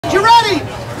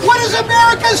What is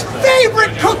America's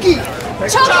favorite cookie?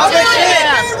 Chocolate chip.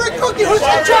 Favorite cookie? Who's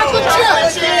the chocolate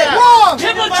chip? Wrong.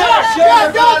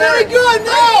 Yeah, no, very good.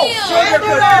 No.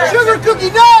 Sugar cookie.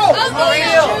 No.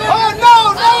 Oh,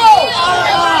 no, no.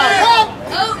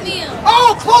 Oatmeal.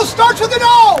 Oh, close. Starts with an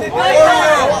O. Come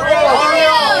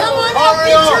on up,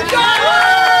 get your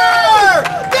dollar.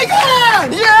 Big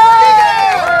hand. Yeah.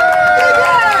 Big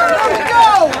hand. There we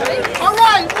go. All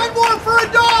right, one more for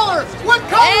 $1. What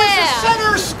color is the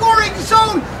center scoring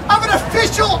zone of an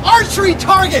official archery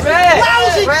target? Red.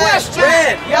 Lousy question.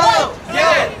 Red. Yellow.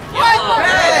 Red.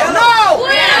 Red. No.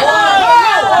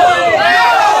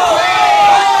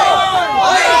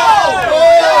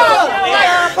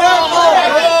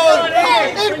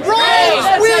 It rhymes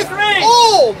with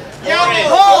old.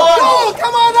 Oh,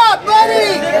 come on up,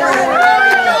 buddy. Very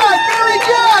good. Very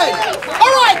good.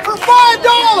 All right, for $5.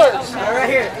 Right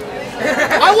here.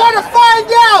 I want to find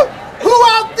out who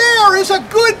out there is a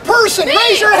good person.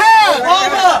 Raise your hand.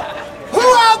 Who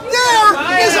out there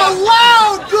is a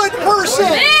loud good person?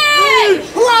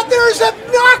 Who out there is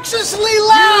obnoxiously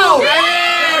loud?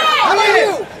 How about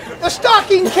you? The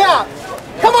stocking cap.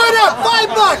 Come on up.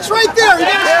 $5 right there. You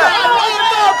got a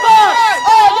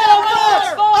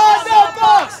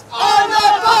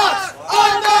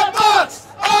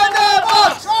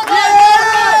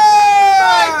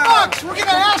stocking. We're going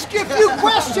to ask you a few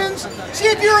questions, see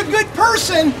if you're a good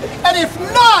person, and if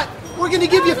not, we're going to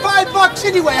give you $5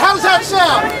 anyway. How's that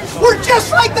sound? We're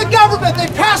just like the government. They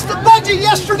passed the budget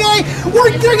yesterday.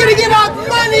 They're going to give out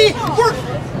money. Woo!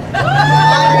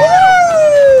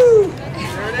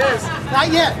 There it is. Not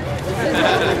yet.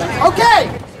 Okay.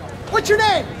 What's your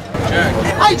name? Jack.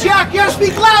 Hi, Jack. You have to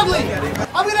speak loudly.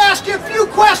 I'm going to ask you a few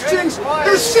questions.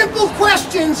 They're simple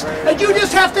questions, and you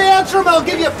just have to answer them. I'll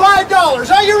give you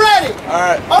 $5. Are you ready? All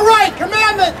right. All right.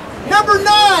 Commandment number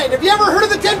 9. Have you ever heard of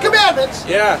the 10 Commandments?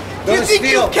 Yeah. Do you think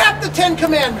you kept the 10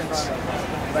 Commandments?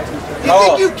 You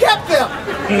think you kept them?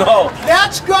 No.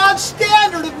 That's God's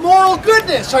standard of moral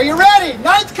goodness. Are you ready?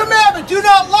 9th commandment, do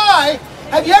not lie.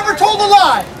 Have you ever told a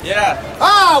lie? Yeah.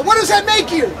 Ah, what does that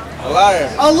make you? A liar.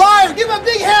 A liar. Give him a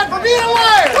big hand for being a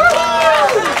liar.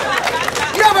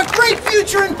 You have a great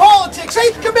future in politics.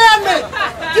 8th commandment,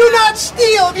 do not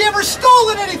steal. Have you ever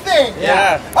stolen anything?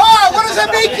 Yeah. Ah, what does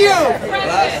that make you?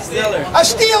 A stealer. A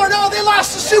stealer. No, they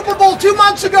lost the Super Bowl 2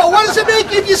 months ago. What does it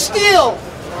make you if you steal?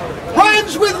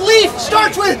 Rhymes with leaf,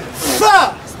 starts with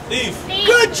th. Thief.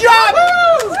 Good job!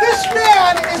 This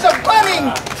man is a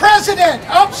budding president.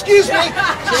 Oh, excuse me.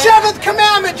 7th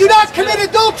commandment, do not commit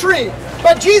adultery.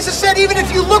 But Jesus said even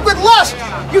if you look with lust,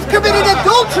 you've committed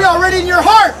adultery already in your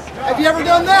heart. Have you ever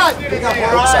done that?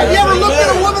 Have you ever looked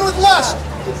at a woman with lust?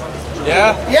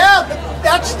 Yeah. Yeah,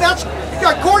 that's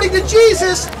according to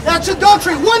Jesus, that's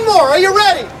adultery. One more, are you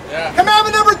ready? Yeah.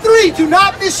 Commandment number 3, do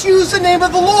not misuse the name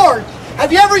of the Lord.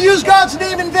 Have you ever used God's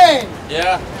name in vain?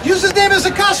 Yeah. Use his name as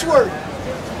a cuss word.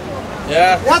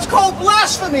 Yeah. That's called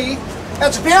blasphemy.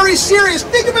 That's very serious.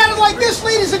 Think about it like this,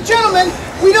 ladies and gentlemen.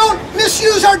 We don't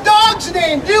misuse our dog's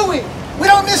name, do we? We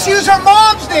don't misuse our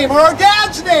mom's name or our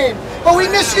dad's name. But we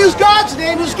misuse God's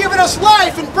name who's given us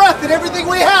life and breath and everything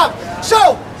we have.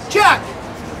 So, Jack,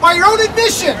 by your own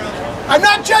admission, I'm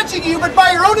not judging you, but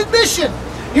by your own admission,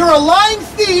 you're a lying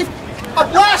thief, a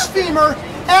blasphemer,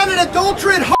 and an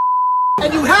adulterate heart.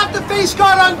 And you have to face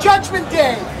God on Judgment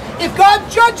Day. If God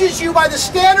judges you by the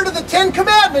standard of the 10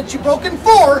 Commandments, you've broken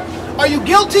 4, are you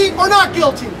guilty or not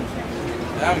guilty?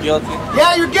 I'm guilty.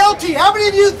 Yeah, you're guilty. How many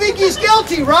of you think he's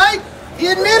guilty, right? He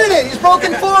admitted it. He's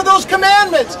broken 4 of those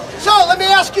commandments. So, let me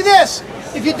ask you this.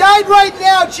 If you died right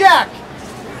now, Jack,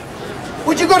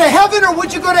 would you go to heaven or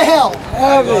would you go to hell?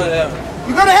 I go to heaven.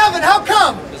 You go to heaven. How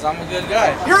come? Because I'm a good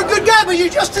guy. You're a good guy, but you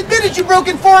just admitted you've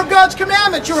broken 4 of God's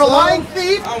commandments. You're a lying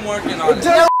thief. I'm working on it.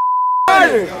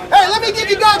 Hey, let me give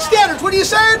you God's standards. What are you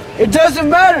saying? It doesn't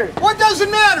matter. What doesn't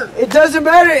matter? It doesn't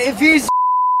matter if he's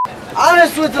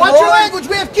honest with the Watch Lord. your language.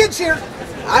 We have kids here.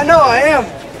 I know, I am.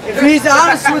 If he's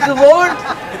honest with the Lord,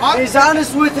 he's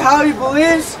honest with how he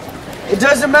believes, it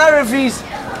doesn't matter if he's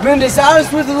been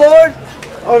dishonest with the Lord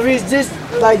or if he's just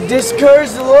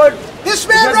discouraged the Lord. This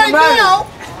man right now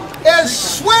is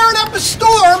swearing up a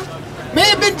storm, may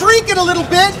have been drinking a little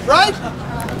bit, right?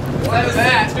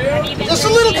 Just a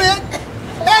little bit.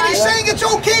 And he's saying it's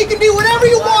okay, you can do whatever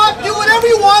you want,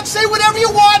 say whatever you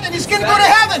want, and he's going to go to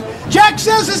heaven. Jack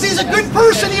says he's a good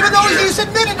person even though he's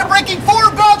admitted to breaking 4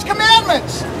 of God's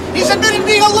commandments. He's admitted to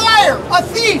being a liar, a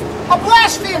thief, a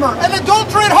blasphemer, an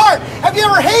adulterate heart. Have you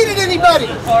ever hated anybody?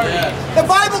 The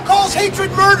Bible calls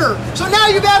hatred murder. So now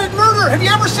you've added murder. Have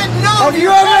you ever said no Have to you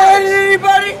your ever parents? hated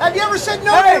anybody? Have you ever said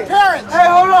no to your parents? Hey,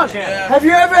 hold on. Have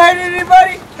you ever hated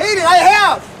anybody? Hated, I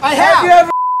have.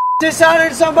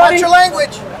 dishonored somebody? Watch your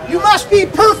language. You must be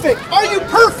perfect. Are you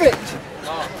perfect?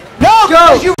 No!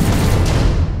 Because you